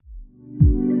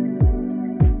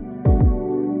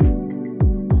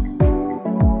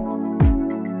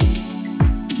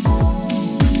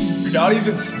not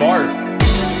even smart.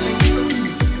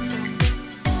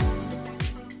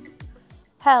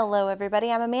 Hello, everybody.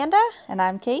 I'm Amanda. And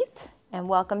I'm Kate. And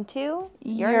welcome to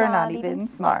You're Not Even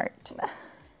Smart.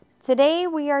 Today,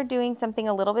 we are doing something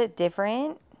a little bit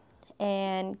different.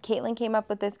 And Caitlin came up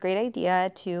with this great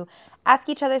idea to ask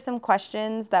each other some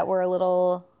questions that were a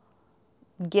little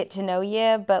get to know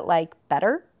you, but like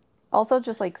better. Also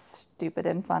just like stupid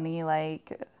and funny,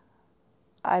 like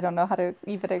I don't know how to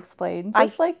even explain.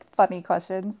 Just like funny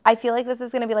questions. I feel like this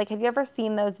is going to be like, have you ever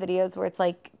seen those videos where it's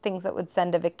like things that would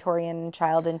send a Victorian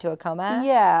child into a coma?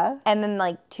 Yeah. And then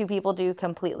like two people do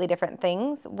completely different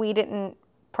things. We didn't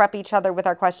prep each other with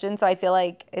our questions, so I feel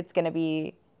like it's going to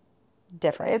be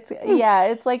different.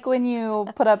 It's like when you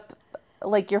put up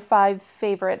like your 5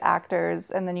 favorite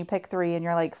actors and then you pick 3 and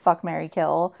you're like, fuck, marry,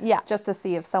 kill. Yeah. Just to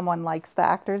see if someone likes the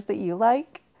actors that you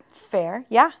like. Fair.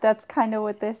 Yeah. That's kind of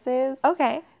what this is.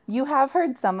 Okay. You have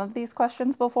heard some of these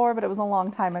questions before, but it was a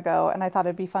long time ago, and I thought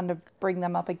it'd be fun to bring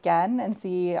them up again and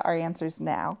see our answers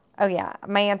now. Oh, yeah.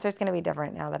 My answer is going to be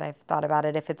different now that I've thought about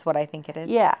it, if it's what I think it is.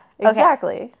 Yeah,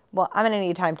 exactly. Okay. Well, I'm going to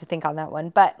need time to think on that one,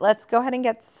 but let's go ahead and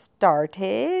get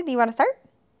started. You want to start?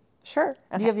 Sure.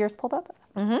 Okay. Do you have yours pulled up?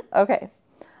 Mm-hmm. Okay.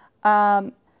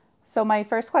 So my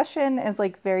first question is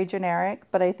like very generic,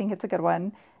 but I think it's a good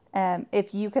one.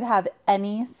 If you could have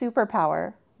any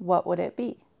superpower, what would it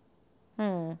be?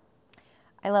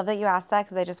 I love that you asked that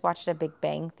because I just watched a Big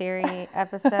Bang Theory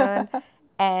episode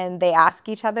and they ask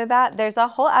each other that. There's a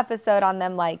whole episode on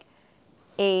them, like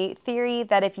a theory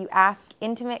that if you ask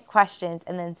intimate questions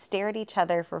and then stare at each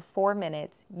other for 4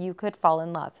 minutes, you could fall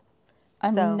in love.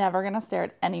 I'm never going to stare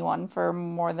at anyone for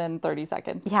more than 30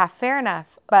 seconds. Yeah, fair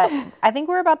enough. But I think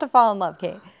we're about to fall in love,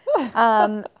 Kate.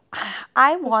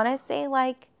 I want to say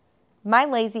like, my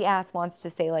lazy ass wants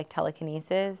to say like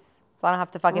telekinesis. So I don't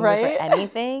have to fucking move for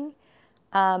anything.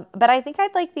 But I think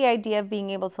I'd like the idea of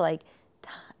being able to like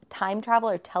time travel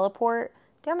or teleport.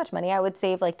 Do you know how much money I would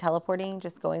save like teleporting,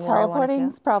 just going where I want to go?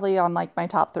 Teleporting's probably on like my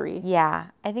top 3. Yeah,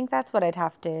 I think that's what I'd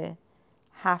have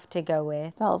to go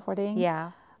with. Teleporting?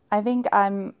 Yeah. I think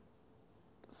I'm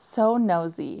so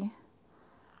nosy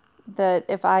that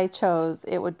if I chose,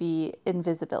 it would be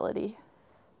invisibility.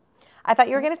 I thought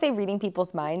you were going to say reading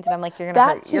people's minds, and I'm like, you're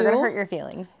going to hurt your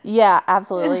feelings. Yeah,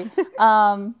 absolutely.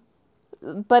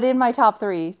 But in my top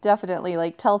 3, definitely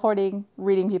like teleporting,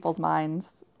 reading people's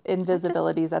minds,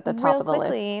 invisibility's at the top of the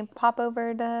list. Pop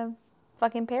over to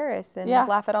fucking Paris and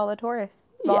laugh at all the tourists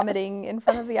vomiting in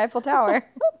front of the Eiffel Tower.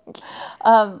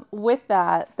 With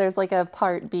that, there's like a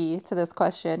part B to this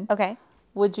question. Okay.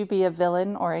 Would you be a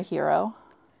villain or a hero?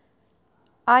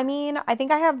 I mean, I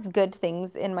think I have good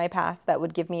things in my past that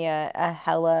would give me a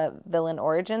hella villain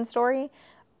origin story,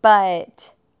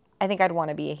 but I think I'd want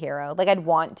to be a hero. Like, I'd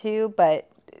want to, but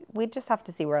we'd just have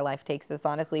to see where life takes us,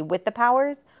 honestly. With the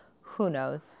powers, who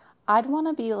knows? I'd want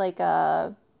to be like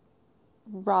a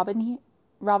Robin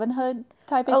Hood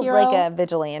type of hero. Like a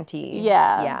vigilante.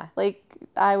 Yeah. Yeah. Like,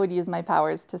 I would use my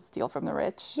powers to steal from the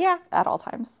rich. Yeah. At all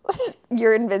times.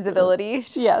 Your invisibility.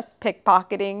 Yes.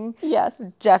 Pickpocketing. Yes.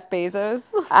 Jeff Bezos.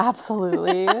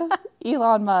 Absolutely.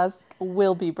 Elon Musk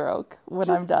will be broke when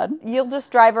I'm done. You'll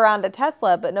just drive around a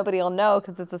Tesla, but nobody will know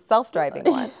because it's a self-driving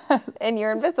one. Yes. And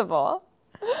you're invisible.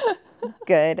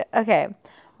 Good. Okay.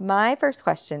 My first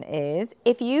question is,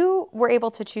 if you were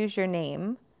able to choose your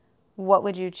name, what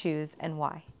would you choose and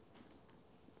why?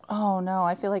 Oh, no.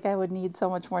 I feel like I would need so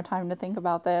much more time to think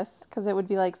about this because it would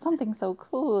be like something so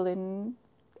cool and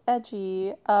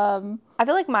edgy. I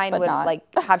feel like mine would like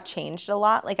have changed a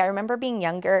lot. Like I remember being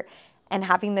younger and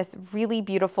having this really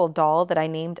beautiful doll that I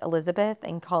named Elizabeth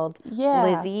and called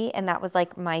Lizzie. And that was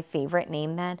like my favorite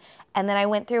name then. And then I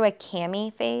went through a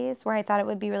Cammie phase where I thought it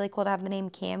would be really cool to have the name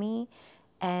Cammie.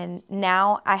 And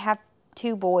now I have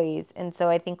 2 boys. And so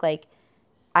I think like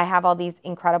I have all these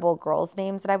incredible girls'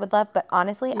 names that I would love. But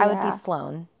honestly, I would be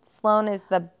Sloan. Sloan is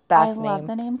the best name. I love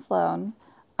the name Sloan.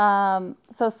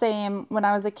 So same, when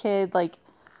I was a kid, like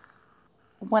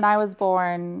when I was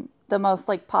born, the most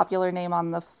like popular name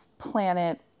on the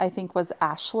planet, I think, was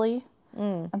Ashley.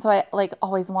 And so I like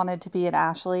always wanted to be an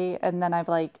Ashley. And then I've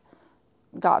like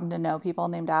gotten to know people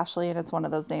named Ashley, and it's one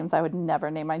of those names I would never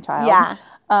name my child. Yeah.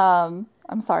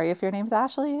 I'm sorry if your name's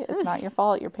Ashley. It's not your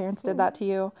fault. Your parents did that to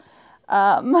you.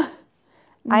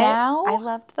 Now I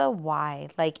loved the Y,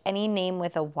 like any name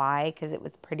with a Y because it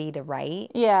was pretty to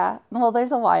write. Yeah. Well,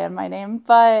 there's a Y in my name,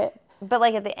 but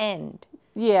like at the end.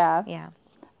 Yeah. Yeah.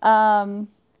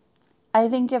 I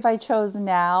think if I chose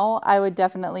now, I would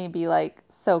definitely be like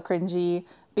so cringy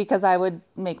because I would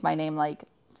make my name like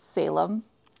Salem.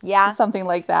 Yeah. Something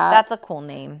like that. That's a cool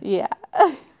name. Yeah.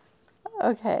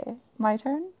 Okay. My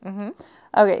turn? Mm-hmm.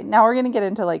 Okay, now we're going to get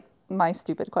into like my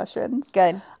stupid questions.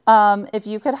 Good. If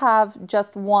you could have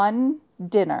just one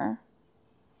dinner,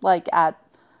 like at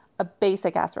a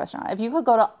basic ass restaurant, if you could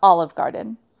go to Olive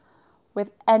Garden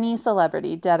with any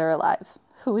celebrity, dead or alive,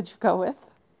 who would you go with?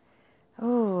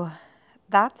 Ooh,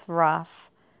 that's rough.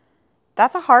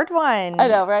 That's a hard one. I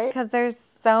know, right? Because there's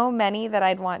so many that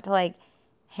I'd want to like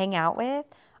hang out with.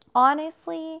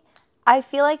 Honestly, I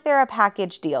feel like they're a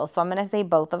package deal. So I'm going to say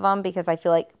both of them because I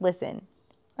feel like, listen.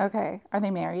 Okay. Are they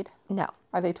married? No.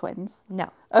 Are they twins?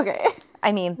 No. Okay.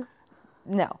 I mean,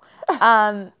 no.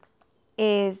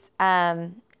 Is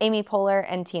Amy Poehler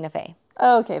and Tina Fey.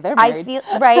 Oh, okay, they're married. I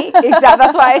feel, right? Exactly.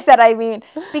 That's why I said, I mean,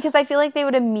 because I feel like they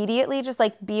would immediately just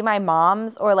like be my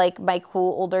moms or like my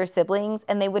cool older siblings,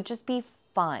 and they would just be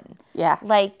fun. Yeah.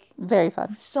 Like, very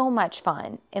fun. So much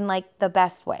fun in like the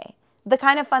best way. The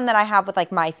kind of fun that I have with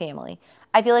like my family.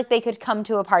 I feel like they could come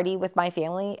to a party with my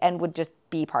family and would just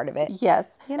be part of it.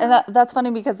 Yes. You know? And that's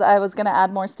funny because I was going to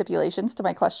add more stipulations to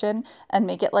my question and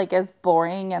make it like as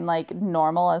boring and like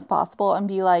normal as possible and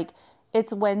be like,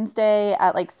 it's Wednesday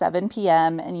at like 7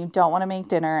 p.m. and you don't want to make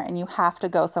dinner and you have to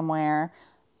go somewhere.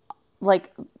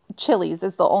 Like Chili's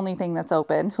is the only thing that's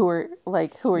open. Who are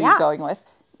you going with?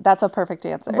 That's a perfect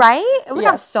answer. Right? We'd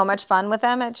have so much fun with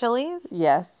them at Chili's.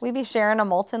 Yes. We'd be sharing a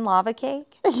molten lava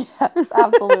cake. Yes,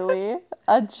 absolutely.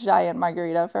 A giant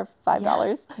margarita for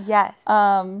 $5. Yes.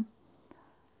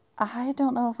 I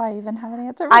don't know if I even have an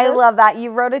answer for I this. love that.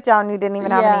 You wrote it down. You didn't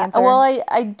even have an answer. Well,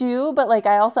 I do, but like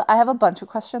I have a bunch of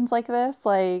questions like this.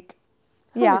 Like,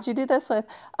 who would you do this with?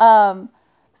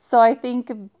 So I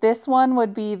think this one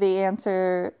would be the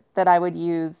answer that I would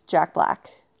use, Jack Black.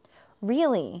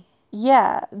 Really?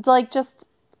 Yeah. It's like just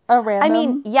a random. I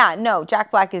mean, no, Jack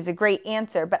Black is a great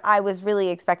answer, but I was really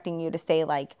expecting you to say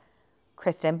like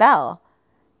Kristen Bell.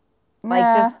 Like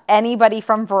just anybody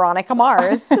from Veronica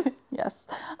Mars. Yes.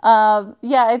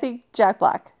 I think Jack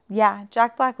Black. Yeah,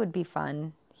 Jack Black would be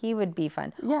fun. He would be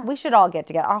fun. Yeah. We should all get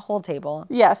together, our whole table.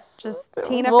 Yes. Just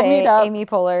Tina Fey, Amy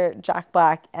Poehler, Jack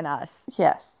Black, and us.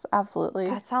 Yes, absolutely.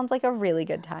 That sounds like a really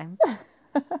good time.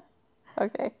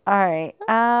 Okay. All right.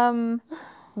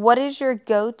 What is your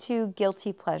go-to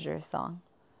guilty pleasure song?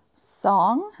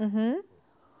 Song? Mm-hmm.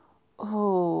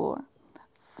 Oh,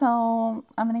 so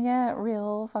I'm going to get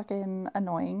real fucking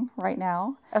annoying right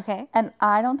now. Okay. And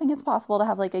I don't think it's possible to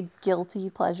have like a guilty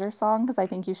pleasure song because I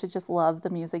think you should just love the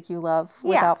music you love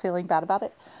without feeling bad about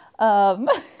it.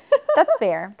 That's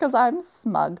fair. Because I'm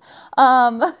smug.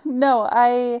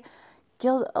 No,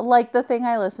 like the thing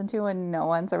I listen to when no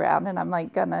one's around and I'm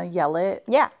like gonna yell it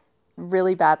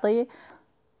really badly.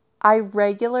 I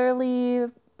regularly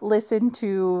listen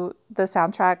to the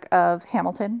soundtrack of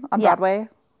Hamilton on Broadway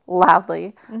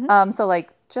loudly. Mm-hmm. So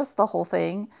like just the whole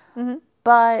thing. Mm-hmm.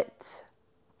 But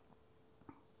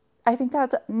I think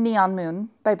that's Neon Moon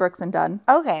by Brooks and Dunn.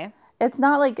 Okay. It's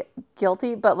not like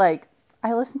guilty, but like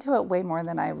I listen to it way more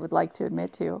than I would like to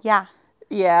admit to. Yeah.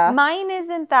 Yeah. Mine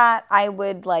isn't that I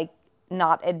would like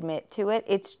not admit to it.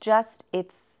 It's just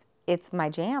it's my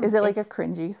jam. Is it like a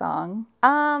cringy song?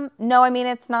 No, I mean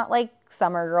it's not like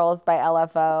Summer Girls by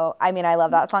LFO. I mean I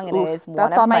love that song and it is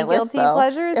one of my guilty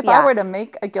pleasures. If I were to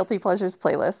make a guilty pleasures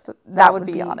playlist, that would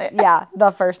be on it. Yeah,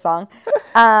 the first song.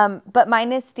 But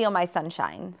mine is Steal My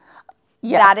Sunshine.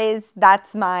 Yes.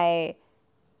 That's my,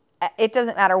 it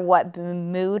doesn't matter what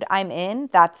mood I'm in,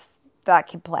 that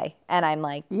can play. And I'm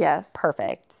like,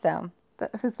 perfect. So.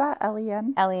 Who's that?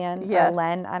 L-E-N? L-E-N or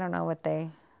Len. I don't know if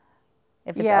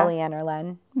it's L-E-N or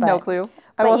Len. But, no clue.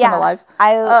 I wasn't alive.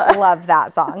 I love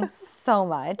that song so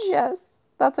much. Yes,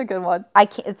 that's a good one.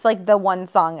 It's like the one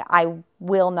song I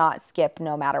will not skip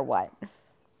no matter what.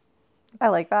 I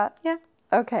like that. Yeah.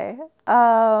 Okay.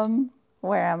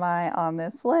 Where am I on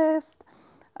this list?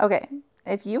 Okay.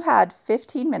 If you had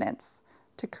 15 minutes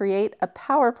to create a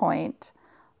PowerPoint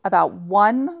about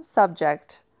one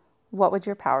subject, what would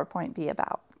your PowerPoint be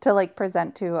about to like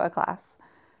present to a class?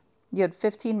 You had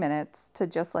 15 minutes to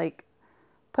just like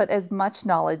put as much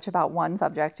knowledge about one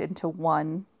subject into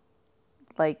one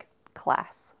like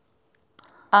class.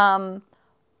 The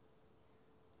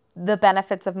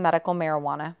benefits of medical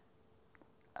marijuana.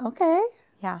 Okay.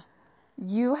 Yeah.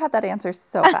 You had that answer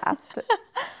so fast.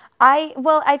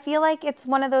 I feel like it's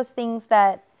one of those things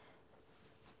that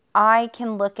I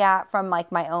can look at from like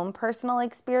my own personal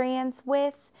experience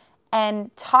with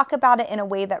and talk about it in a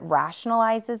way that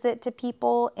rationalizes it to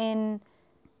people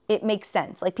it makes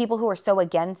sense. Like people who are so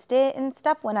against it and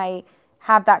stuff, when I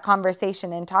have that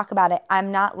conversation and talk about it,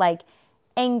 I'm not like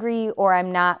angry or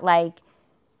I'm not like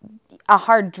a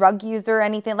hard drug user or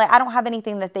anything. Like, I don't have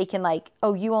anything that they can like,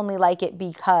 oh, you only like it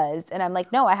because. And I'm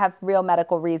like, no, I have real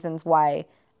medical reasons why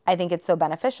I think it's so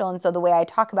beneficial. And so the way I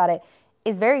talk about it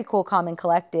is very cool, calm, and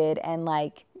collected, and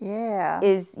like,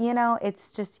 is, you know,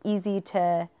 it's just easy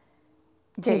to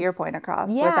get your point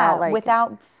across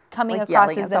without coming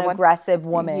across as an aggressive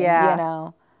woman, you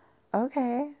know.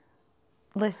 Okay.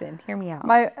 Listen, hear me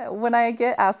out. When I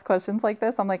get asked questions like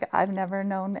this, I'm like, I've never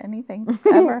known anything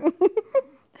ever.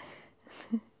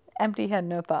 Empty head,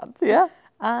 no thoughts. Yeah.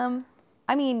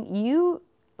 I mean, you,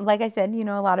 like I said, you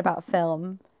know a lot about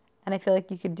film, and I feel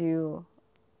like you could do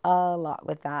a lot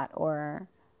with that, or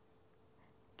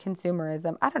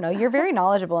consumerism. I don't know. You're very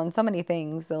knowledgeable in so many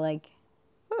things. So like,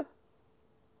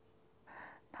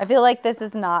 I feel like this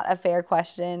is not a fair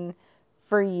question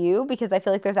for you, because I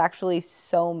feel like there's actually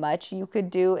so much you could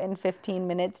do in 15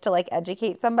 minutes to like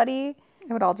educate somebody.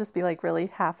 It would all just be like really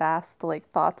half-assed like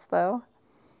thoughts though.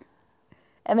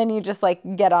 And then you just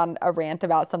like get on a rant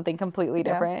about something completely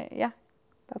different. Yeah.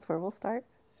 That's where we'll start.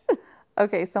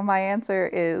 Okay, so my answer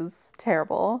is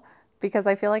terrible, because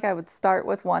I feel like I would start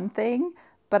with one thing,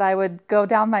 but I would go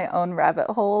down my own rabbit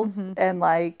holes and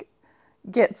like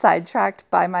get sidetracked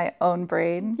by my own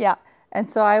brain. Yeah.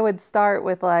 And so I would start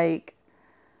with like,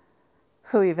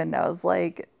 who even knows,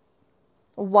 like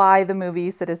why the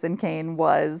movie Citizen Kane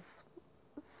was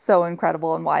so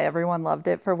incredible and why everyone loved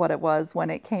it for what it was when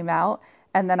it came out.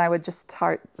 And then I would just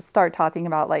start talking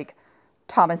about like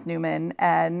Thomas Newman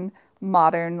and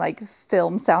modern like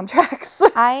film soundtracks.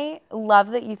 I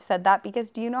love that you've said that, because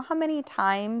do you know how many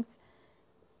times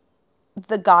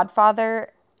The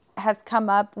Godfather has come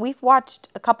up? We've watched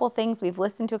a couple things, we've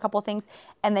listened to a couple things,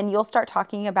 and then you'll start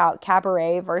talking about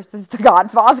Cabaret versus The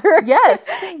Godfather. Yes,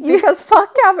 because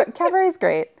fuck Cabaret's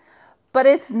great, but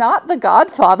it's not The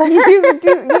Godfather. You've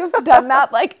done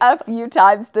that like a few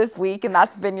times this week, and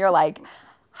that's been your like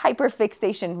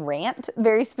hyperfixation rant,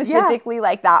 very specifically,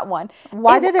 like that one.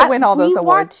 Why did it win all those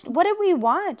awards? What did we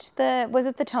watch? Was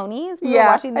it the Tonys? We were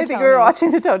watching the Tonys. I think we were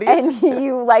watching the Tonys. And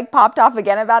you like popped off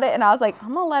again about it, and I was like,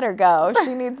 I'm gonna let her go.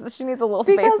 She needs a little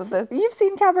space with this. You've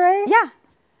seen Cabaret? Yeah.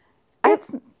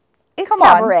 It's come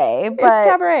Cabaret, on. It's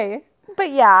Cabaret. But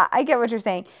yeah, I get what you're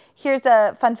saying. Here's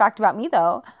a fun fact about me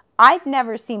though. I've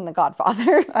never seen The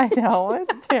Godfather. I know,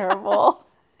 it's terrible.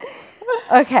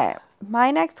 Okay.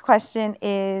 My next question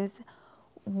is,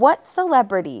 what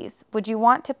celebrities would you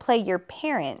want to play your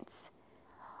parents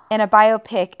in a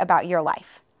biopic about your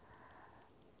life?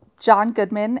 John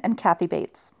Goodman and Kathy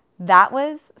Bates. That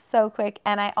was so quick,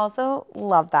 and I also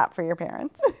love that for your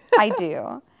parents. I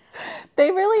do. They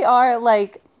really are,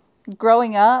 like,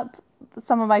 growing up,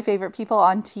 some of my favorite people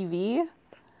on TV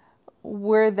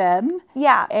were them.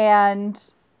 Yeah. And,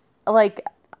 like,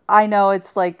 I know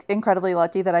it's like incredibly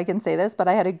lucky that I can say this, but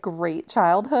I had a great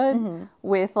childhood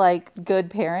with like good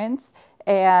parents.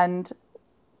 And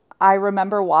I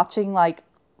remember watching like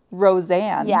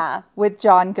Roseanne with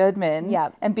John Goodman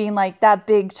and being like that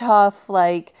big, tough,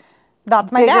 like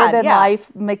that's my dad, bigger than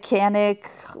life mechanic,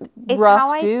 it's rough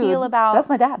how I dude. Feel about that's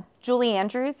my dad. Julie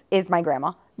Andrews is my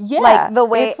grandma. Yeah. Like the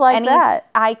way it's like that.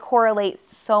 I correlate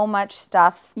so much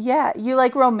stuff. Yeah. You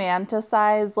like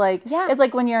romanticize, like, it's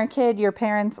like when you're a kid, your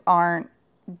parents aren't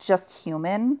just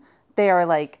human. They are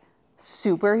like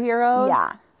superheroes.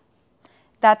 Yeah.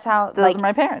 That's how, those are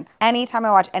my parents. Anytime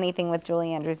I watch anything with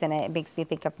Julie Andrews in it, it makes me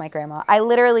think of my grandma. I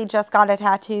literally just got a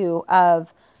tattoo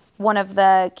of one of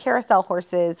the carousel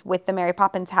horses with the Mary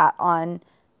Poppins hat on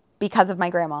because of my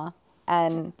grandma.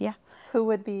 And yeah. Who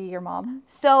would be your mom?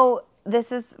 So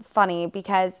this is funny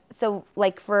because, so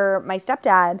like for my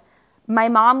stepdad, my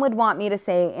mom would want me to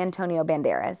say Antonio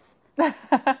Banderas.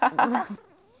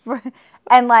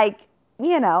 And like,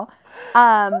 you know,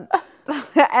 and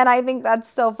I think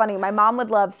that's so funny. My mom would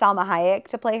love Salma Hayek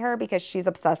to play her because she's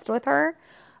obsessed with her.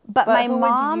 But my who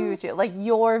mom, would you do? Like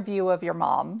your view of your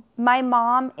mom. My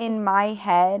mom in my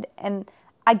head, and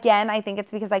again, I think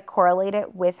it's because I correlate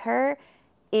it with her,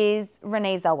 is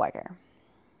Renee Zellweger.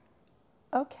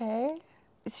 Okay.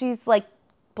 She's like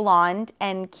blonde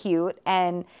and cute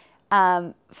and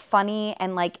funny,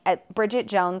 and like Bridget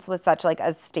Jones was such like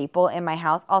a staple in my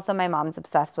house. Also, my mom's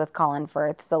obsessed with Colin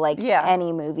Firth, so like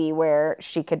any movie where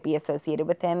she could be associated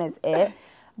with him is it.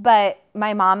 But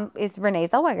my mom is Renee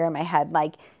Zellweger in my head,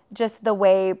 like just the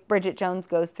way Bridget Jones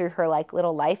goes through her like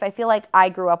little life. I feel like I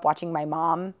grew up watching my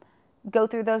mom go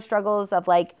through those struggles of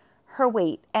like her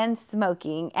weight and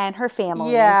smoking and her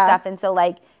family and stuff, and so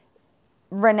like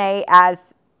Renee as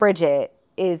Bridget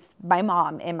is my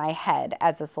mom in my head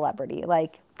as a celebrity.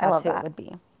 Like, that's who it would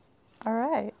be. All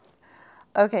right.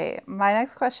 Okay, my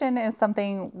next question is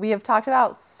something we have talked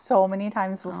about so many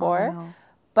times before,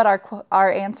 but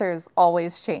our answers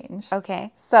always change.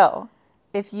 Okay. So,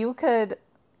 if you could,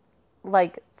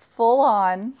 like, full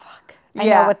on. Fuck. I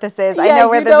know what this is. I Yeah, know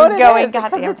where this is going. God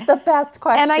because damn. it's the best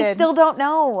question. And I still don't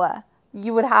know.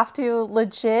 You would have to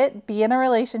legit be in a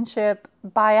relationship,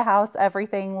 buy a house,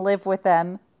 everything, live with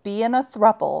them, be in a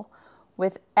throuple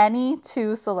with any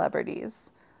two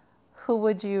celebrities. Who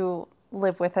would you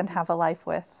live with and have a life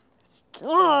with?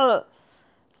 Ugh.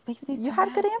 This makes me sad. You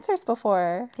had good answers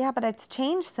before. Yeah, but it's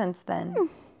changed since then.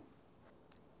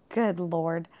 Good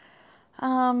Lord.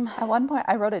 At one point,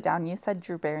 I wrote it down. You said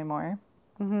Drew Barrymore.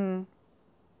 Mm-hmm.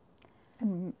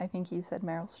 And I think you said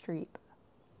Meryl Streep.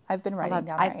 I've been writing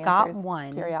down our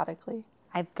answers periodically.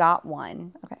 I've got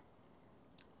one. Okay.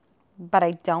 But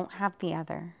I don't have the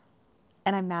other.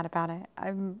 And I'm mad about it.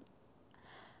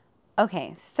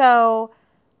 Okay, so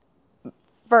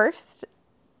first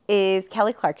is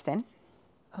Kelly Clarkson.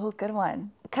 Oh, good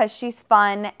one. Because she's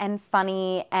fun and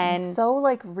funny and so,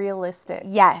 like, realistic.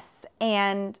 Yes.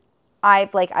 And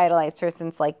I've, like, idolized her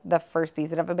since, like, the first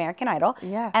season of American Idol.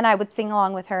 Yeah. And I would sing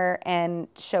along with her and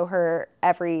show her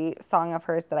every song of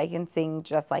hers that I can sing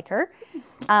just like her.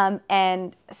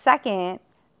 And second,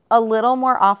 a little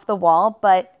more off the wall,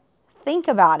 but think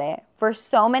about it. For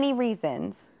so many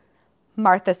reasons,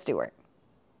 Martha Stewart.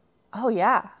 Oh,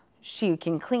 yeah. She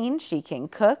can clean. She can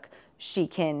cook. She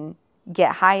can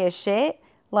get high as shit.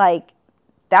 Like,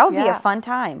 that would be a fun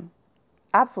time.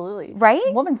 Absolutely. Right?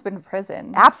 Woman's been in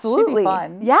prison. Absolutely. She'd be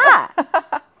fun. Yeah.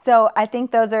 So I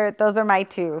think those are my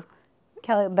two.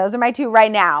 Kelly, those are my two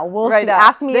right now. We'll see.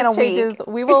 Ask me in a week.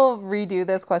 We will redo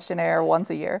this questionnaire once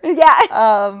a year. Yeah. It's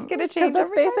going to change. Because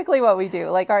that's basically what we do.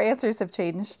 Like, our answers have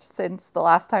changed since the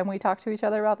last time we talked to each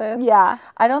other about this. Yeah.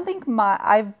 I don't think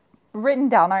I've written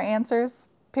down our answers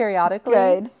periodically.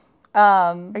 Good.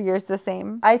 Are yours the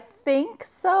same? I think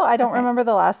so. I don't remember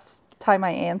the last time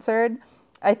I answered.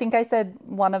 I think I said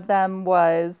one of them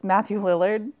was Matthew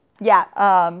Lillard. Yeah.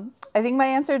 I think my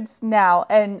answer's now,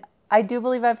 and I do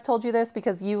believe I've told you this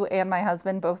because you and my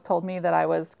husband both told me that I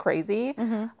was crazy.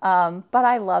 Mm-hmm. But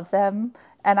I love them,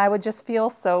 and I would just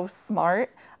feel so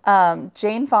smart.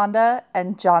 Jane Fonda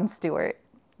and Jon Stewart.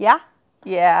 Yeah.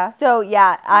 Yeah. So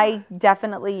yeah, I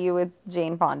definitely you with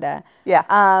Jane Fonda. Yeah.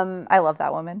 I love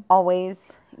that woman. Always.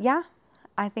 Yeah.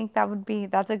 I think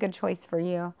that's a good choice for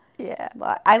you. Yeah.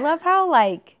 I love how,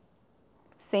 like,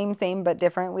 same but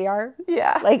different we are.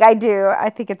 Yeah. Like, I do.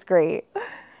 I think it's great.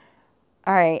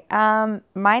 All right.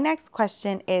 My next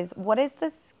question is, what is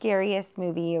the scariest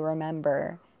movie you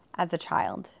remember as a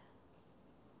child?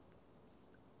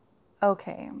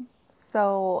 Okay.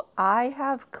 So I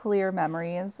have clear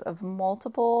memories of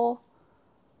multiple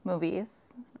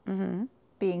movies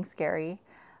being scary.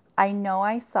 I know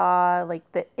I saw, like,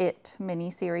 the It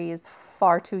miniseries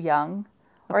far too young.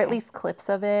 Or at least clips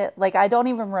of it. Like, I don't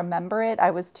even remember it.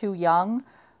 I was too young,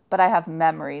 but I have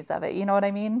memories of it. You know what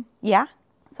I mean? Yeah.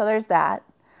 So there's that.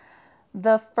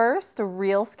 The first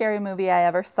real scary movie I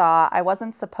ever saw, I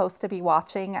wasn't supposed to be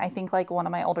watching. I think, like, one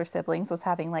of my older siblings was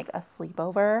having, like, a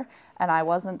sleepover, and I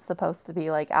wasn't supposed to be,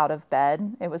 like, out of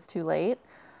bed. It was too late.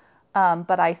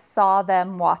 But I saw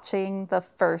them watching the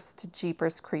first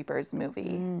Jeepers Creepers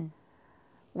movie,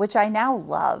 which I now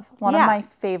love. One of my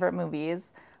favorite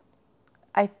movies.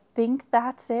 I think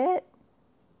that's it.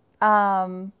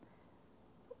 Or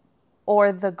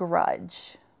The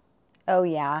Grudge. Oh,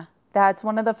 yeah. That's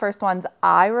one of the first ones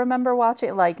I remember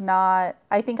watching. Like, I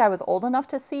think I was old enough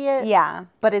to see it. Yeah.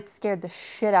 But it scared the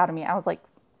shit out of me. I was, like,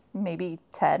 maybe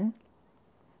 10.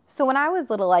 So when I was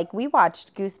little, like, we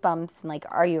watched Goosebumps and, like,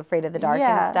 Are You Afraid of the Dark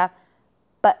and stuff.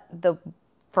 But the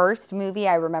first movie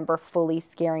I remember fully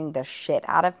scaring the shit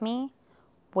out of me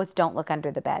was Don't Look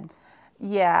Under the Bed.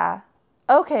 Yeah.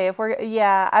 Okay,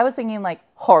 I was thinking, like,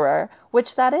 horror,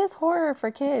 which that is horror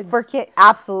for kids. For kids,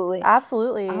 absolutely.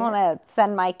 Absolutely. I want to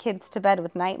send my kids to bed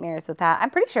with nightmares with that. I'm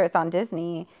pretty sure it's on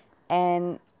Disney.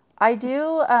 And I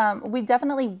do, we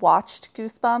definitely watched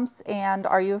Goosebumps and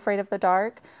Are You Afraid of the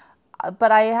Dark?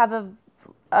 But I have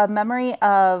a memory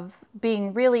of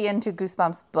being really into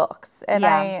Goosebumps books. And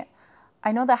I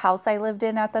know the house I lived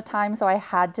in at the time, so I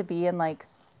had to be in, like,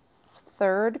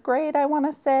 third grade, I want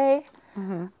to say.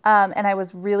 Mm-hmm. And I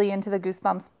was really into the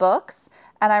Goosebumps books.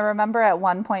 And I remember at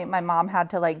one point my mom had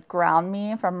to, like, ground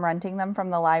me from renting them from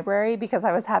the library because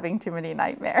I was having too many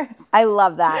nightmares. I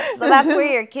love that. So that's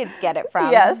where your kids get it from.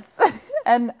 Yes.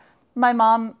 And my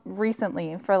mom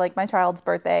recently, for, like, my child's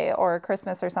birthday or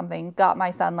Christmas or something, got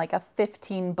my son, like, a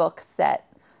 15-book set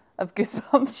of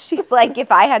Goosebumps. She's like,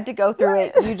 if I had to go through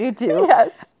it, you do too.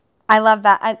 Yes. I love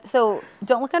that. So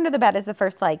Don't Look Under the Bed is the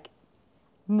first, like,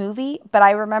 movie, but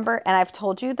I remember, and I've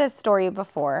told you this story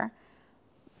before,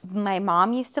 my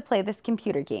mom used to play this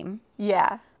computer game.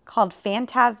 Yeah. Called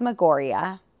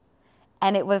Phantasmagoria.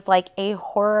 And it was like a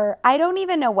horror. I don't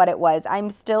even know what it was.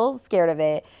 I'm still scared of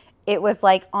it. It was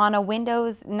like on a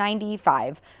Windows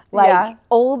 95, like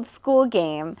old school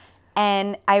game.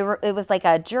 And it was like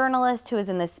a journalist who was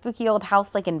in this spooky old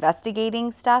house, like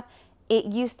investigating stuff. It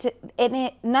used to,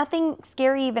 and nothing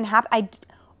scary even happened.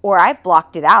 Or I've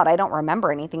blocked it out. I don't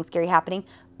remember anything scary happening.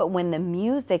 But when the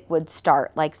music would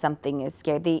start, like something is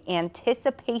scary, the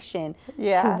anticipation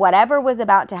to whatever was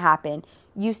about to happen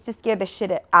used to scare the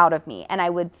shit out of me. And I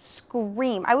would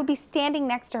scream. I would be standing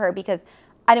next to her because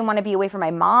I didn't want to be away from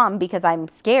my mom because I'm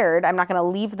scared. I'm not going to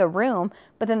leave the room.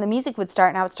 But then the music would start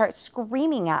and I would start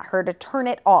screaming at her to turn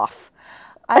it off.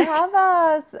 I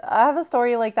have a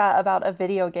story like that about a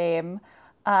video game.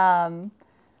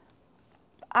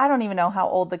 I don't even know how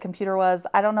old the computer was.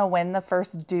 I don't know when the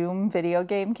first Doom video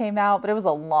game came out, but it was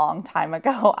a long time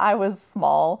ago. I was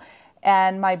small.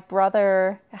 And my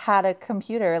brother had a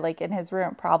computer like in his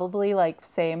room, probably like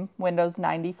same Windows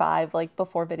 95, like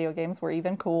before video games were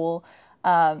even cool.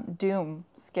 Doom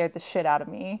scared the shit out of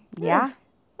me. Yeah.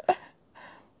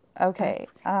 Okay.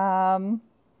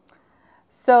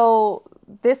 So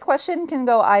this question can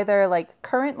go either like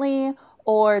currently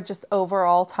or just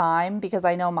overall time, because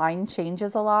I know mine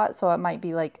changes a lot. So it might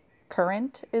be like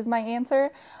current is my answer.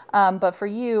 But for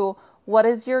you, what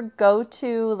is your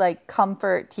go-to like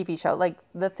comfort TV show? Like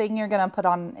the thing you're going to put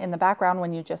on in the background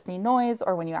when you just need noise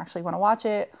or when you actually want to watch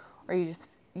it, or you just,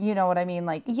 you know what I mean?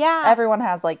 Like everyone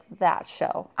has like that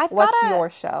show. What's your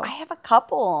show? I have a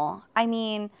couple. I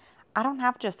mean, I don't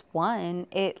have just one.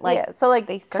 It like so like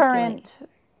they current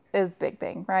is Big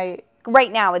Bang, right?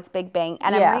 Right now it's Big Bang,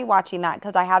 and I'm rewatching that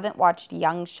because I haven't watched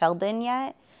Young Sheldon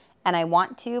yet, and I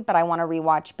want to, but I want to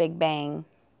rewatch Big Bang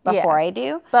before I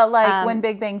do. But like when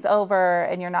Big Bang's over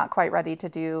and you're not quite ready to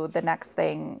do the next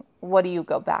thing, what do you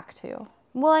go back to?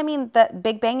 Well, I mean, the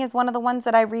Big Bang is one of the ones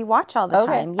that I rewatch all the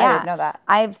time. Yeah, I didn't know that.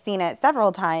 I've seen it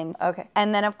several times. Okay.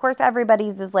 And then, of course,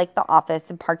 everybody's is like The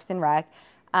Office and Parks and Rec.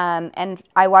 And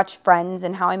I watch Friends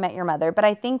and How I Met Your Mother. But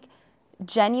I think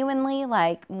genuinely,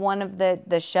 like, one of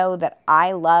the show that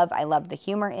I love the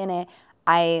humor in it.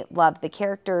 I love the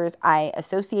characters. I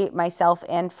associate myself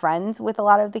and Friends with a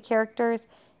lot of the characters,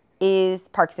 is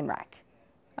Parks and Rec.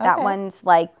 Okay. That one's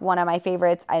like one of my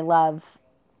favorites. I love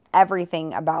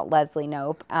everything about Leslie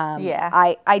Knope.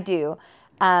 I do.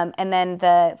 And then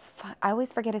I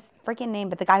always forget his freaking name,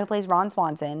 but the guy who plays Ron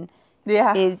Swanson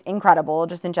is incredible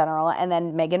just in general. And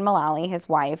then Megan Mullally, his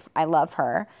wife, I love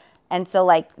her. And so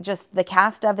like just the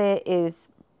cast of it is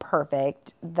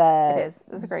perfect. It is.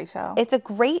 It's a great show. It's a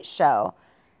great show.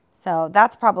 So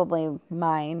that's probably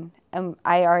mine.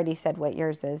 I already said what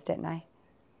yours is, didn't I?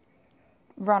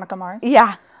 Veronica Mars?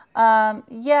 Yeah.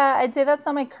 I'd say that's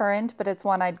not my current, but it's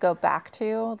one I'd go back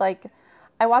to. Like,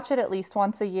 I watch it at least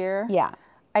once a year. Yeah.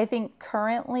 I think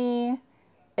currently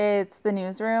it's The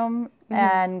Newsroom,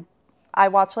 and I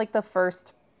watch like the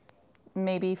first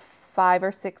maybe 5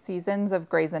 or 6 seasons of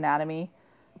Grey's Anatomy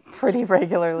pretty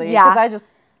regularly. Yeah.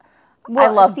 Because I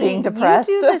love being depressed.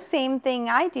 You do the same thing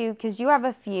I do because you have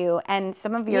a few, and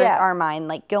some of yours are mine.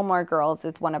 Like Gilmore Girls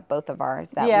is one of both of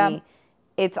ours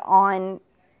it's on.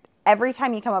 Every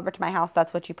time you come over to my house,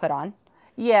 that's what you put on.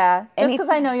 Yeah, just because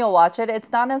I know you'll watch it.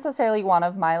 It's not necessarily one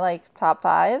of my like top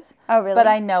 5. Oh, really? But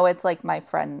I know it's like my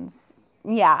friends.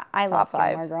 Yeah, I love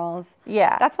Gilmore Girls.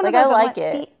 Yeah, that's one like of those. I like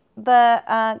it. See,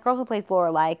 the girl who plays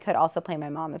Lorelai could also play my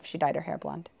mom if she dyed her hair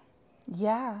blonde.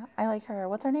 Yeah, I like her.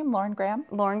 What's her name? Lauren Graham?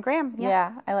 Lauren Graham,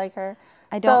 yeah. I like her.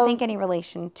 I don't think any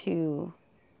relation to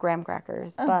graham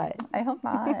crackers, but... I hope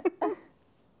not.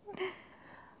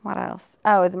 What else?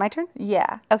 Oh, is it my turn?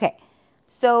 Yeah. Okay.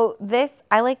 So this,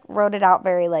 I like wrote it out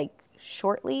very like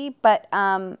shortly, but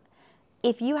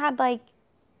if you had like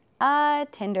a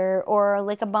Tinder or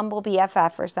like a Bumble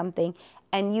BFF or something,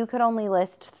 and you could only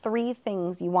list 3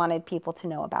 things you wanted people to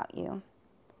know about you,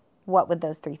 what would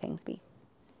those 3 things be?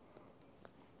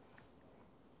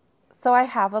 So I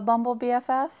have a Bumble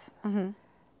BFF, and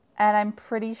I'm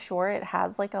pretty sure it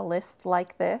has like a list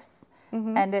like this,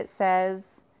 and it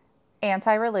says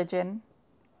anti-religion,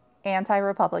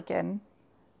 anti-Republican,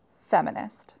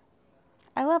 feminist.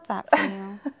 I love that for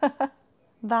you.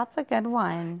 That's a good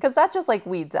one. Because that just like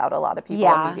weeds out a lot of people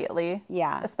immediately.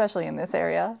 Yeah. Especially in this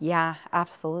area. Yeah,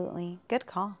 absolutely. Good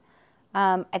call.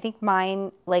 I think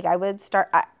mine, like I would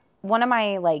start, one of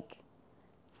my like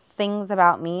things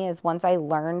about me is once I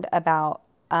learned about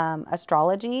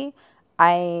astrology,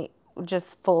 I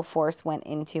just full force went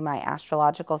into my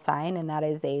astrological sign, and that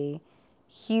is a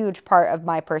huge part of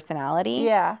my personality.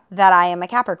 Yeah. That I am a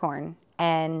Capricorn,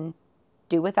 and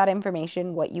do with that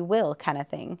information what you will kind of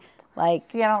thing. Like,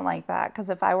 see, I don't like that, because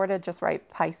if I were to just write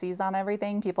Pisces on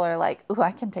everything, people are like, ooh,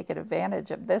 I can take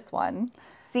advantage of this one.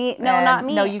 See, no, and not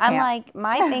me. No, you I'm can't. like,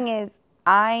 my thing is,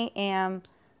 I am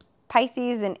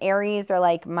Pisces and Aries are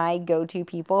like my go-to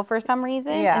people for some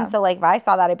reason. Yeah. And so like if I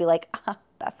saw that, I'd be like,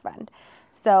 best friend.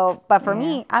 So, but for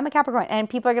me, I'm a Capricorn, and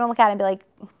people are going to look at it and be like,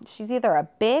 she's either a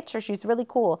bitch or she's really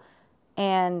cool.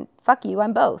 And fuck you,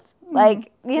 I'm both.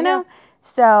 Like, you know?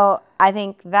 So I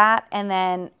think that, and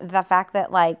then the fact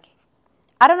that like,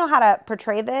 I don't know how to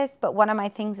portray this, but one of my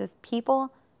things is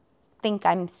people think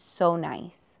I'm so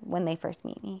nice when they first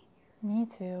meet me. Me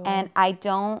too. And I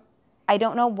don't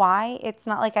know why. It's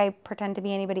not like I pretend to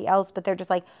be anybody else, but they're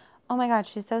just like, oh my God,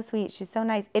 she's so sweet. She's so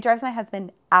nice. It drives my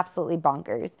husband absolutely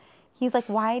bonkers. He's like,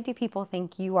 why do people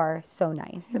think you are so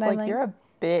nice? He's like, you're a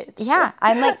bitch. Yeah.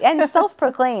 I'm like, and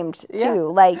self-proclaimed too. Yeah.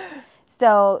 Like,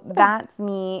 so that's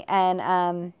me. And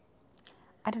I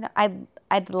don't know. I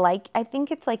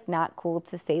think it's like not cool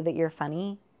to say that you're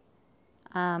funny.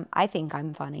 I think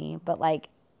I'm funny, but like,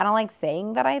 I don't like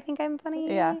saying that I think I'm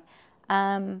funny. Yeah.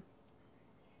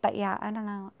 But yeah, I don't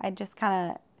know. I just kind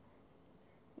of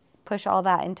push all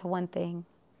that into one thing.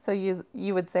 So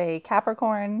you would say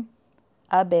Capricorn,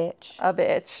 A bitch. a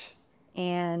bitch.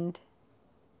 And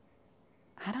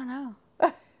I don't know.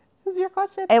 Is your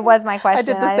question? It was my question. I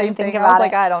did the same thing. I was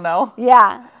like, I don't know.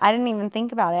 Yeah, I didn't even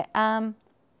think about it. And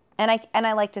I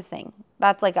like to sing.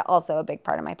 That's like also a big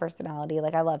part of my personality.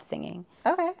 Like I love singing.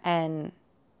 Okay. And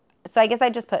so I guess I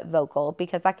just put vocal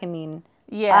because that can mean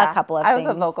a couple of things. I would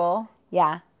put vocal.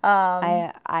 Yeah.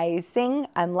 I sing,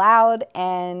 I'm loud,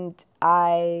 and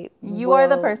you are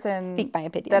the person speak my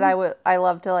opinion that I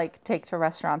love to like take to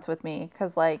restaurants with me,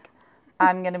 because like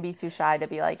I'm gonna be too shy to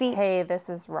be like, hey, this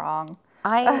is wrong.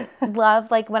 I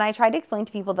love like when I try to explain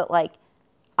to people that like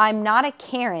I'm not a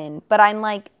Karen, but I'm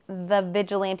like the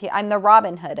vigilante. I'm the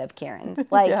Robin Hood of Karens.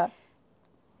 Like Yeah.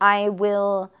 I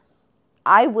will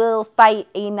fight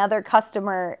another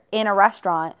customer in a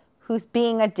restaurant who's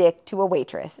being a dick to a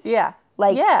waitress. Yeah.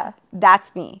 Like, yeah,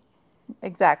 that's me.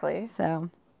 Exactly. So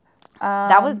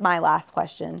that was my last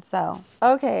question. So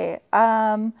okay.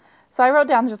 So I wrote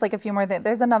down just like a few more things.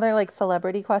 There's another like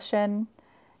celebrity question.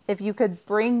 If you could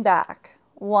bring back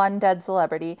one dead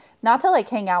celebrity, not to like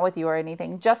hang out with you or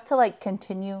anything, just to like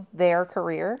continue their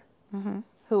career,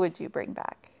 who would you bring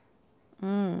back?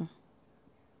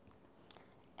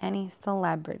 Any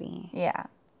celebrity. Yeah.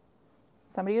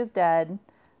 Somebody who's dead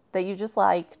that you just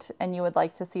liked and you would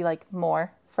like to see like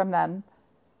more from them.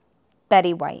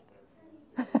 Betty White.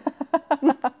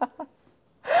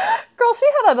 Girl, she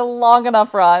had a long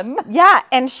enough run. Yeah,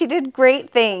 and she did great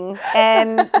things,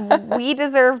 and we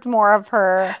deserved more of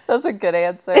her. That's a good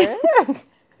answer.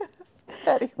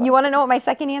 Betty White. You want to know what my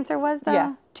second answer was, though?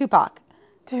 Yeah. Tupac.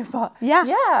 Tupac. Yeah.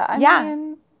 Yeah. I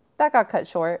mean, that got cut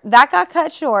short. That got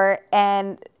cut short,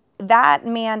 and that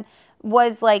man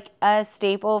was like a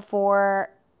staple for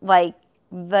like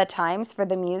the times, for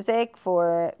the music,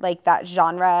 for like that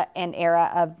genre and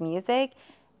era of music.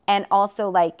 And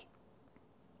also like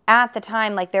at the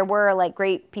time, like there were like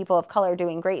great people of color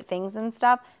doing great things and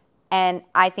stuff. And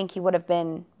I think he would have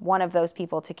been one of those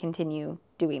people to continue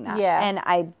doing that. Yeah.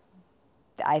 And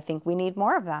I think we need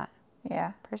more of that.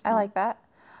 Yeah. Personally. I like that.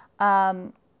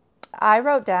 I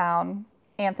wrote down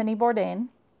Anthony Bourdain.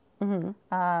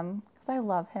 Because I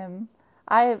love him.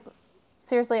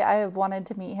 Seriously, I have wanted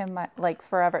to meet him like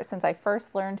forever, since I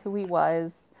first learned who he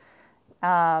was.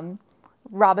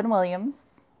 Robin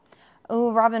Williams.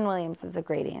 Oh, Robin Williams is a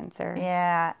great answer.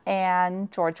 Yeah,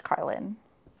 and George Carlin.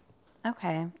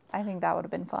 Okay. I think that would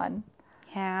have been fun.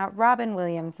 Yeah, Robin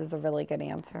Williams is a really good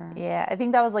answer. Yeah, I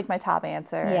think that was like my top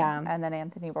answer. Yeah. And then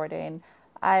Anthony Bourdain.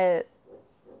 There's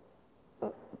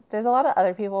a lot of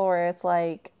other people where it's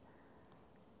like,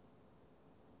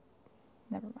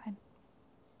 never mind.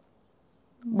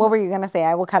 What were you going to say?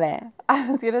 I will cut it. I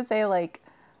was going to say, like,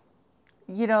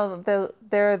 you know,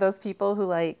 there are those people who,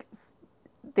 like,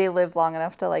 they live long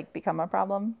enough to, like, become a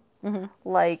problem.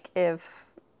 Like,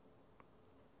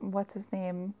 what's his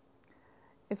name?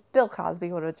 If Bill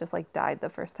Cosby would have just, like, died the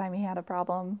first time he had a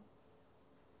problem,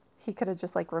 he could have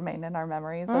just, like, remained in our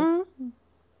memories as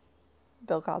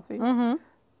Bill Cosby.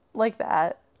 Like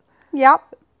that.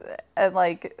 Yep. And,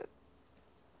 like,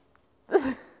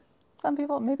 some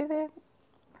people, maybe they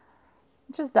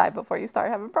just die before you start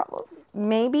having problems.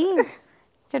 Maybe you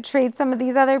could trade some of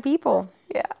these other people.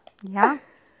 Yeah. Yeah.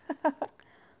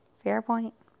 Fair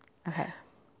point. Okay.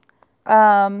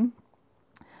 The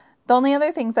only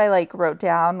other things I like wrote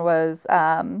down was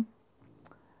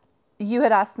you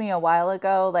had asked me a while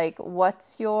ago, like,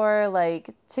 what's your, like,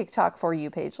 TikTok For You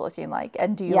page looking like?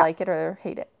 And do you like it or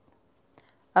hate it?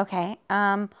 Okay.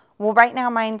 Well, right now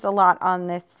mine's a lot on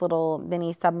this little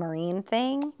mini submarine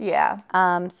thing. Yeah.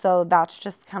 So that's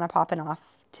just kind of popping off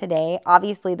today.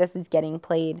 Obviously, this is getting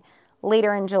played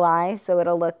later in July, so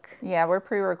it'll look... Yeah, we're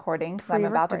pre-recording because I'm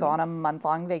about to go on a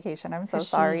month-long vacation. I'm so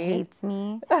sorry. She hates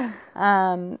me.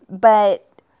 But,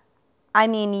 I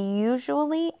mean,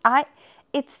 usually,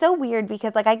 it's so weird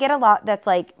because, like, I get a lot that's,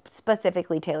 like,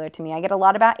 specifically tailored to me. I get a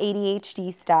lot about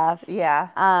ADHD stuff.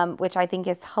 Yeah. Which I think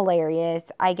is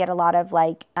hilarious. I get a lot of,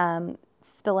 like,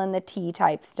 spilling the tea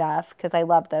type stuff because I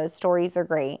love those. Stories are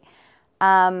great.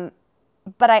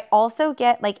 But I also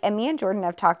get, like, and me and Jordan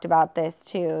have talked about this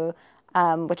too,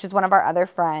 which is one of our other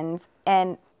friends.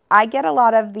 And I get a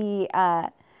lot of the,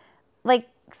 like,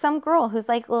 some girl who's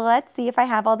like, well, let's see if I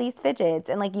have all these fidgets.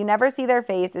 And, like, you never see their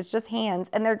face. It's just hands.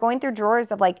 And they're going through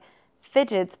drawers of, like,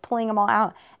 fidgets, pulling them all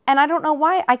out. And I don't know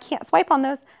why I can't swipe on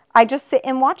those. I just sit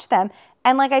and watch them.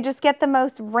 And, like, I just get the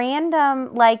most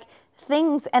random, like,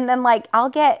 things. And then, like, I'll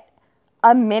get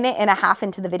a minute and a half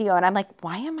into the video and I'm like,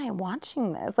 why am I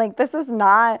watching this? Like, this is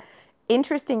not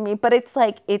interesting me. But it's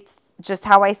like, it's just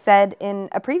how I said in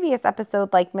a previous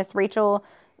episode, like Miss Rachel,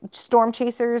 Storm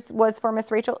Chasers was for Miss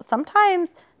Rachel.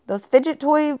 Sometimes those fidget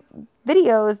toy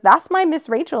videos, that's my Miss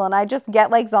Rachel. And I just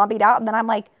get, like, zombied out. And then I'm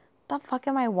like, the fuck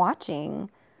am I watching?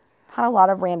 Had a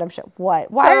lot of random shit. What?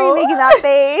 Why are you making that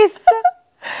face?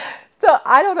 So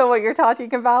I don't know what you're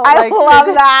talking about. I love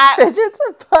that. Fidgets,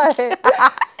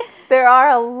 but there are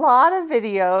a lot of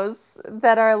videos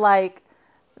that are, like,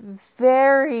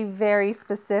 very, very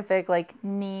specific, like,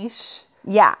 niche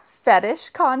fetish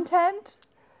content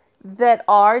that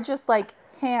are just, like,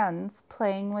 hands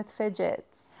playing with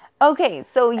fidgets. Okay,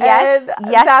 so yes,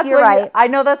 you're right. I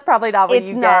know that's probably not what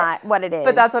you get. It's not what it is.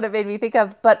 But that's what it made me think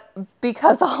of. But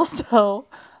because also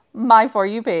my For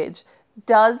You page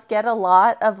does get a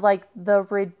lot of, like, the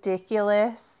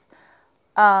ridiculous,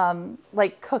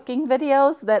 like, cooking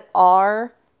videos that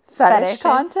are fetish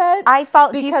content.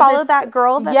 Do you follow that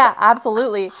girl? Yeah,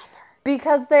 absolutely.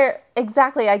 Because they're,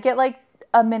 exactly, I get, like,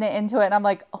 a minute into it and I'm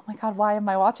like, oh my God, why am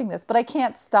I watching this? But I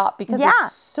can't stop because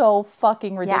it's so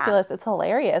fucking ridiculous. Yeah. It's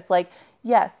hilarious. Like,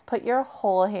 yes, put your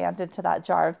whole hand into that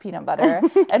jar of peanut butter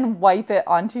and wipe it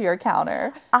onto your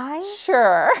counter.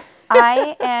 Sure.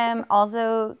 I am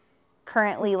also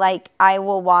currently, like, I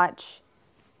will watch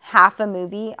half a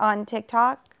movie on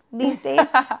TikTok these days.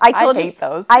 I hate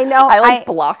those. I know. I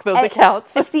block those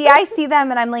accounts. See, I see them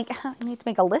and I'm like, I need to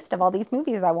make a list of all these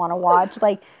movies I want to watch.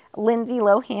 Like, Lindsay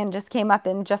Lohan just came up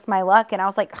in Just My Luck and I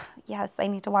was like, yes, I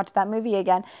need to watch that movie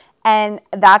again. And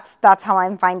that's how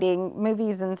I'm finding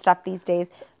movies and stuff these days.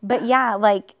 But yeah,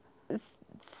 like,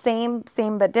 same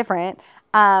but different.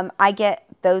 I get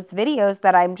those videos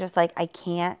that I'm just like, I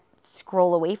can't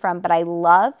scroll away from, but I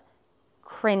love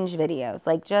cringe videos.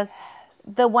 Like, just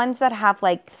the ones that have,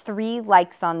 like, 3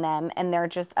 likes on them and they're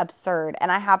just absurd.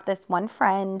 And I have this one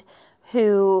friend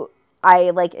who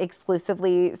I, like,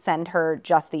 exclusively send her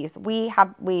just these. We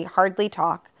hardly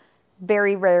talk,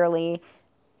 very rarely,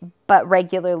 but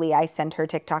regularly I send her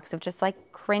TikToks of just,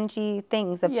 like, cringy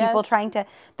things of people trying to.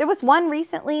 There was one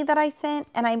recently that I sent,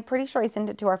 and I'm pretty sure I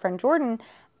sent it to our friend Jordan,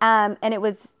 and it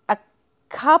was a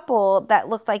couple that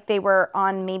looked like they were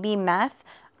on maybe meth,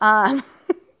 and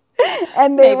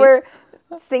they were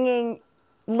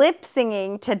lip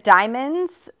singing to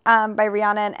Diamonds by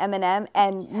Rihanna and Eminem,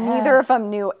 and neither of them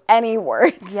knew any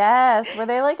words. Yes. Were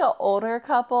they, like, an older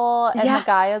couple and the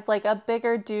guy is, like, a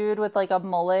bigger dude with, like, a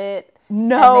mullet?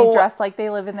 No. And they dress like they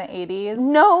live in the 80s?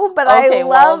 No, but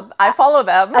I follow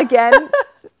them. Again,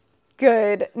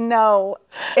 good. No,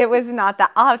 it was not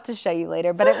that. I'll have to show you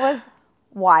later, but it was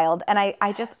wild. And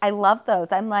I love those.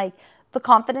 I'm like, the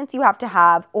confidence you have to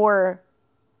have, or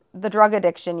the drug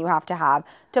addiction you have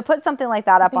to put something like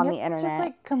that up on the internet. It's just,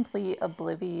 like, complete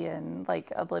oblivion,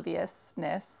 like,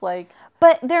 obliviousness, like.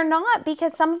 But they're not,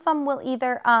 because some of them will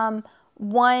either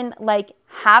one, like,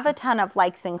 have a ton of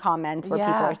likes and comments where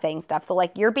people are saying stuff. So,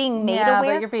 like, you're being made aware. Yeah,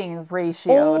 but you're being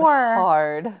ratioed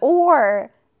hard. Or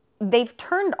they've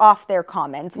turned off their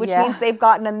comments, which means they've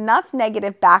gotten enough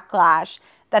negative backlash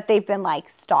that they've been like,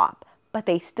 stop. But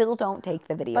they still don't take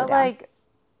the video down. But, like,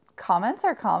 comments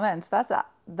are comments.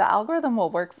 The algorithm will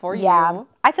work for you. Yeah,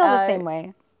 I feel the same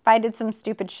way. If I did some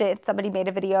stupid shit, somebody made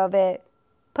a video of it,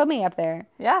 put me up there.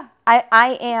 Yeah.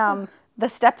 I am the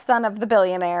stepson of the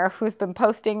billionaire who's been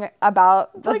posting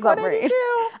about the submarine,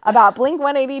 about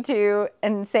Blink-182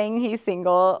 and saying he's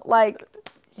single. Like,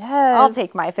 yes, I'll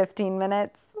take my 15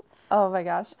 minutes. Oh my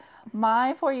gosh.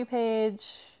 My For You page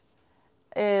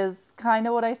is kind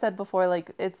of what I said before.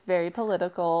 Like, it's very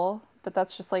political, but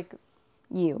that's just like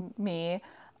me.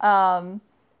 And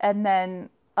then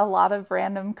a lot of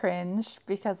random cringe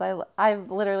because I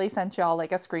literally sent y'all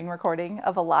like a screen recording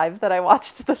of a live that I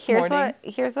watched this morning.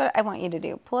 Here's what I want you to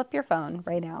do. Pull up your phone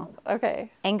right now.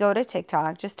 Okay. And go to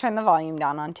TikTok. Just turn the volume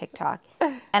down on TikTok.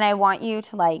 And I want you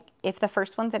to, like, if the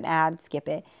first one's an ad, skip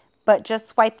it. But just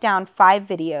swipe down 5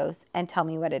 videos and tell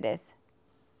me what it is.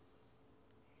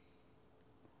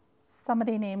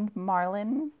 Somebody named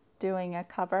Marlon doing a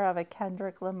cover of a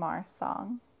Kendrick Lamar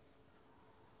song.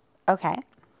 Okay.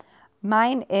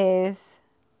 Mine is...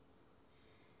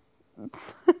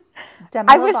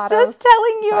 I was just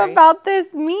telling you about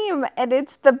this meme, and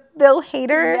it's the Bill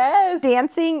Hader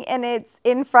dancing, and it's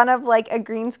in front of like a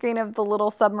green screen of the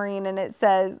little submarine, and it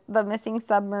says, "The missing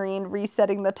submarine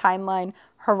resetting the timeline.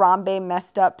 Harambe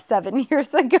messed up 7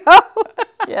 years ago."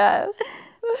 Yes.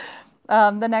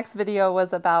 The next video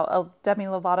was about a Demi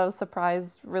Lovato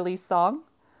surprise release song,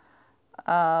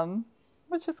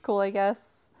 which is cool, I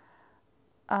guess.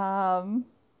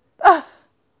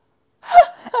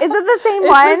 Is it the same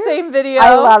one? It's the same video.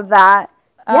 I love that.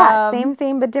 Yeah,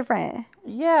 same but different.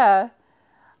 Yeah.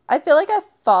 I feel like I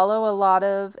follow a lot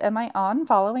of, am I on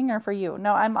following or for you?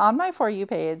 No, I'm on my For You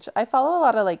page. I follow a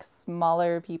lot of like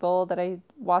smaller people that I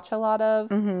watch a lot of.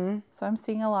 Mm-hmm. So I'm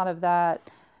seeing a lot of that.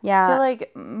 Yeah. I feel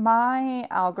like my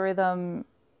algorithm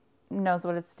knows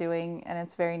what it's doing and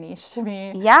it's very niche to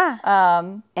me. Yeah.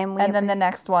 And then the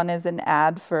next one is an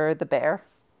ad for the bear.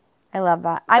 I love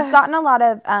that. I've gotten a lot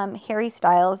of Harry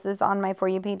Styles is on my For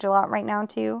You page a lot right now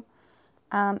too.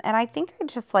 And I think I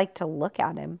just like to look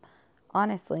at him,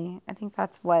 honestly. I think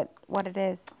that's what it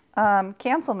is.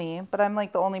 Cancel me, but I'm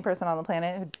like the only person on the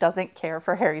planet who doesn't care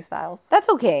for Harry Styles. That's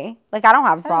okay. Like, I don't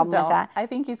have a problem with that. I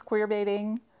think he's queer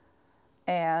baiting,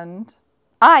 and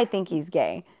I think he's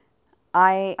gay.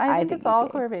 I think it's all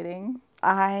queer baiting.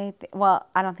 Well,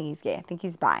 I don't think he's gay. I think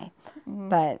he's bi. Mm-hmm.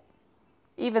 But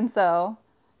even so,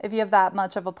 if you have that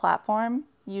much of a platform,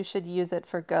 you should use it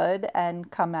for good and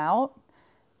come out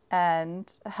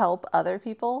and help other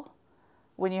people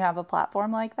when you have a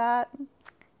platform like that.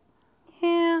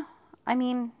 Yeah. I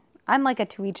mean, I'm like a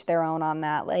to each their own on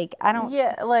that. Like, I don't.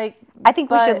 Yeah, like. I think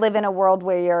we should live in a world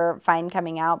where you're fine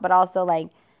coming out, but also, like,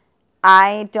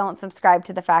 I don't subscribe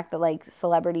to the fact that, like,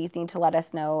 celebrities need to let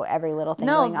us know every little thing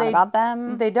going on about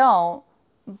them. They don't.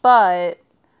 But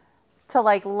to,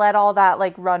 like, let all that,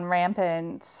 like, run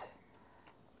rampant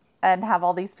and have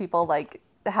all these people, like,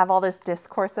 have all this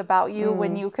discourse about you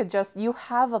when you could just, you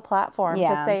have a platform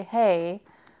to say, hey.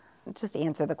 Just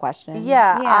answer the question.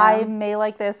 Yeah, I may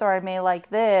like this or I may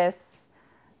like this,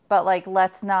 but, like,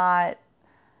 let's not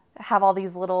have all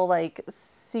these little, like,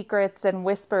 secrets and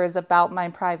whispers about my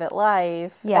private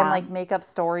life and, like, make up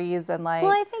stories and, like.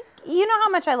 Well, I think, you know how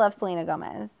much I love Selena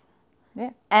Gomez.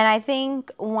 Yeah. And I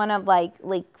think one of,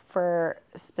 like for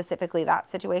specifically that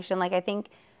situation, like, I think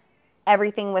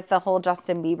everything with the whole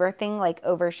Justin Bieber thing, like,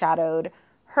 overshadowed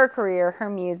her career, her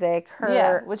music,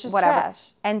 her which is whatever.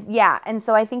 Trash. And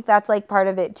so I think that's, like, part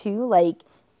of it too. Like,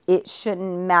 it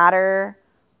shouldn't matter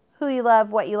who you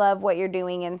love, what you're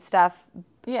doing and stuff.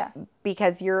 Yeah.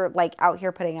 Because you're, like, out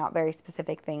here putting out very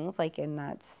specific things, like, and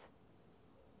that's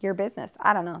your business.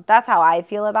 I don't know. That's how I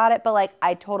feel about it. But, like,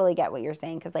 I totally get what you're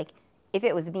saying. Because, like, if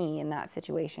it was me in that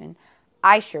situation,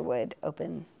 I sure would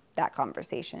open that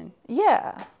conversation.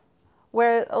 Yeah.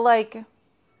 Where, like,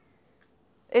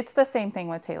 it's the same thing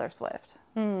with Taylor Swift.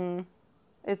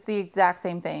 It's the exact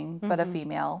same thing, but a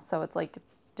female. So it's, like,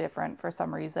 different for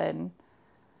some reason.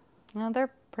 No,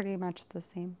 they're pretty much the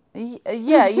same.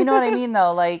 Yeah, you know what I mean,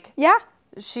 though? Like, yeah.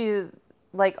 She's,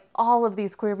 like, all of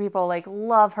these queer people, like,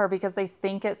 love her because they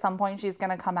think at some point she's going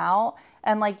to come out.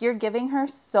 And, like, you're giving her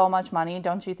so much money.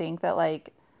 Don't you think that,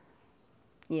 like,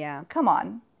 yeah, come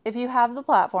on. If you have the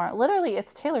platform, literally,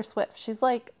 it's Taylor Swift. She's,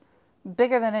 like,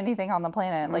 bigger than anything on the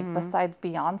planet, like, besides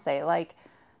Beyonce. Like,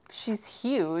 she's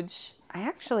huge. I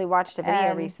actually watched a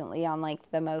video recently on, like,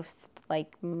 the most,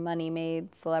 like,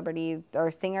 money-made celebrities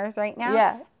or singers right now.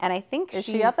 Yeah. And I think Is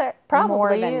she up there? Probably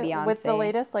more than Beyonce. With the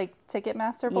latest, like,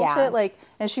 Ticketmaster bullshit. Like,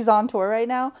 and she's on tour right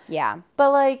now. Yeah.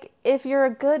 But, like, if you're a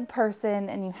good person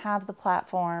and you have the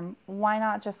platform, why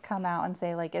not just come out and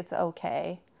say, like, it's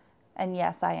okay? And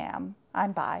yes, I am.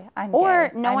 I'm bi. I'm or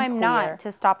gay. No, I'm not,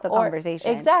 to stop the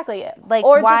conversation. Exactly. Like,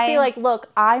 or just be like, look,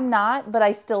 I'm not, but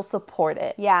I still support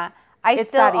it. Yeah. I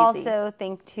still also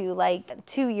think, too, like,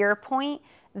 to your point,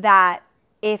 that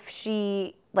if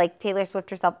she, like, Taylor Swift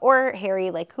herself or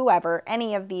Harry, like, whoever,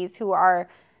 any of these who are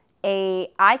a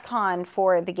icon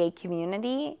for the gay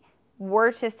community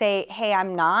were to say, hey,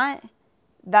 I'm not,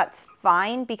 that's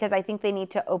fine, because I think they need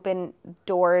to open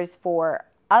doors for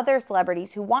other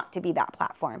celebrities who want to be that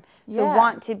platform, who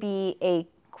want to be a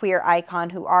queer icon,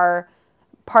 who are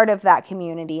part of that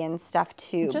community and stuff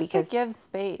too. Just because to give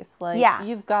space. Like,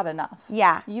 you've got enough.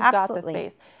 Yeah, you've got the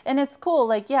space. And it's cool.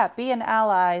 Like, be an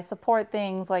ally, support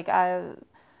things. Like,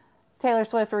 Taylor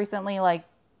Swift recently, like,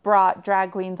 brought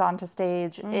drag queens onto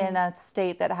stage in a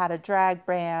state that had a drag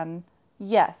ban.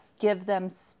 Yes, give them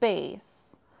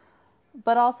space.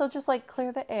 But also just, like,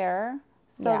 clear the air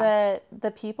so that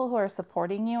the people who are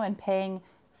supporting you and paying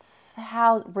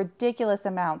ridiculous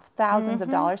amounts, thousands of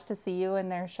dollars to see you in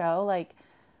their show, like,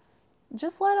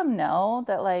 just let them know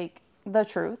that, like, the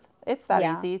truth. It's that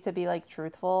easy to be, like,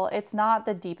 truthful. It's not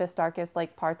the deepest, darkest,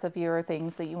 like, parts of you or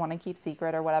things that you want to keep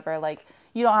secret or whatever. Like,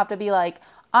 you don't have to be like,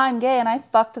 I'm gay and I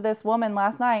fucked this woman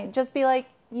last night. Just be like,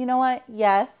 you know what?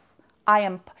 Yes, I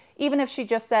am. Even if she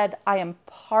just said, I am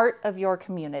part of your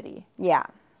community. Yeah.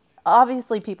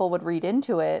 Obviously, people would read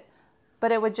into it,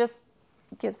 but it would just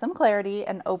give some clarity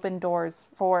and open doors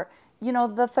for, you know,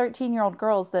 the 13-year-old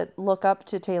girls that look up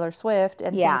to Taylor Swift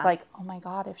and think like, oh my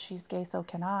God, if she's gay, so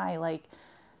can I. Like,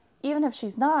 even if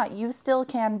she's not, you still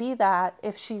can be that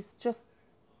if she's just,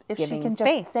 if she can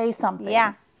just say something.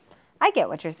 Yeah. I get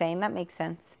what you're saying. That makes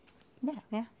sense. Yeah.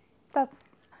 Yeah. That's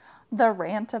the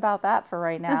rant about that for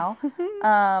right now.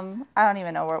 I don't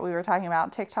even know what we were talking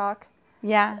about. TikTok.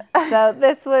 Yeah. So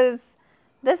this was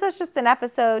just an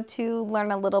episode to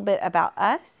learn a little bit about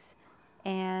us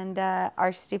and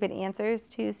our stupid answers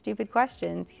to stupid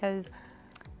questions, because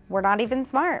we're not even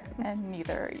smart. And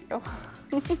neither are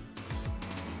you.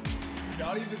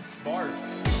 Not even smart.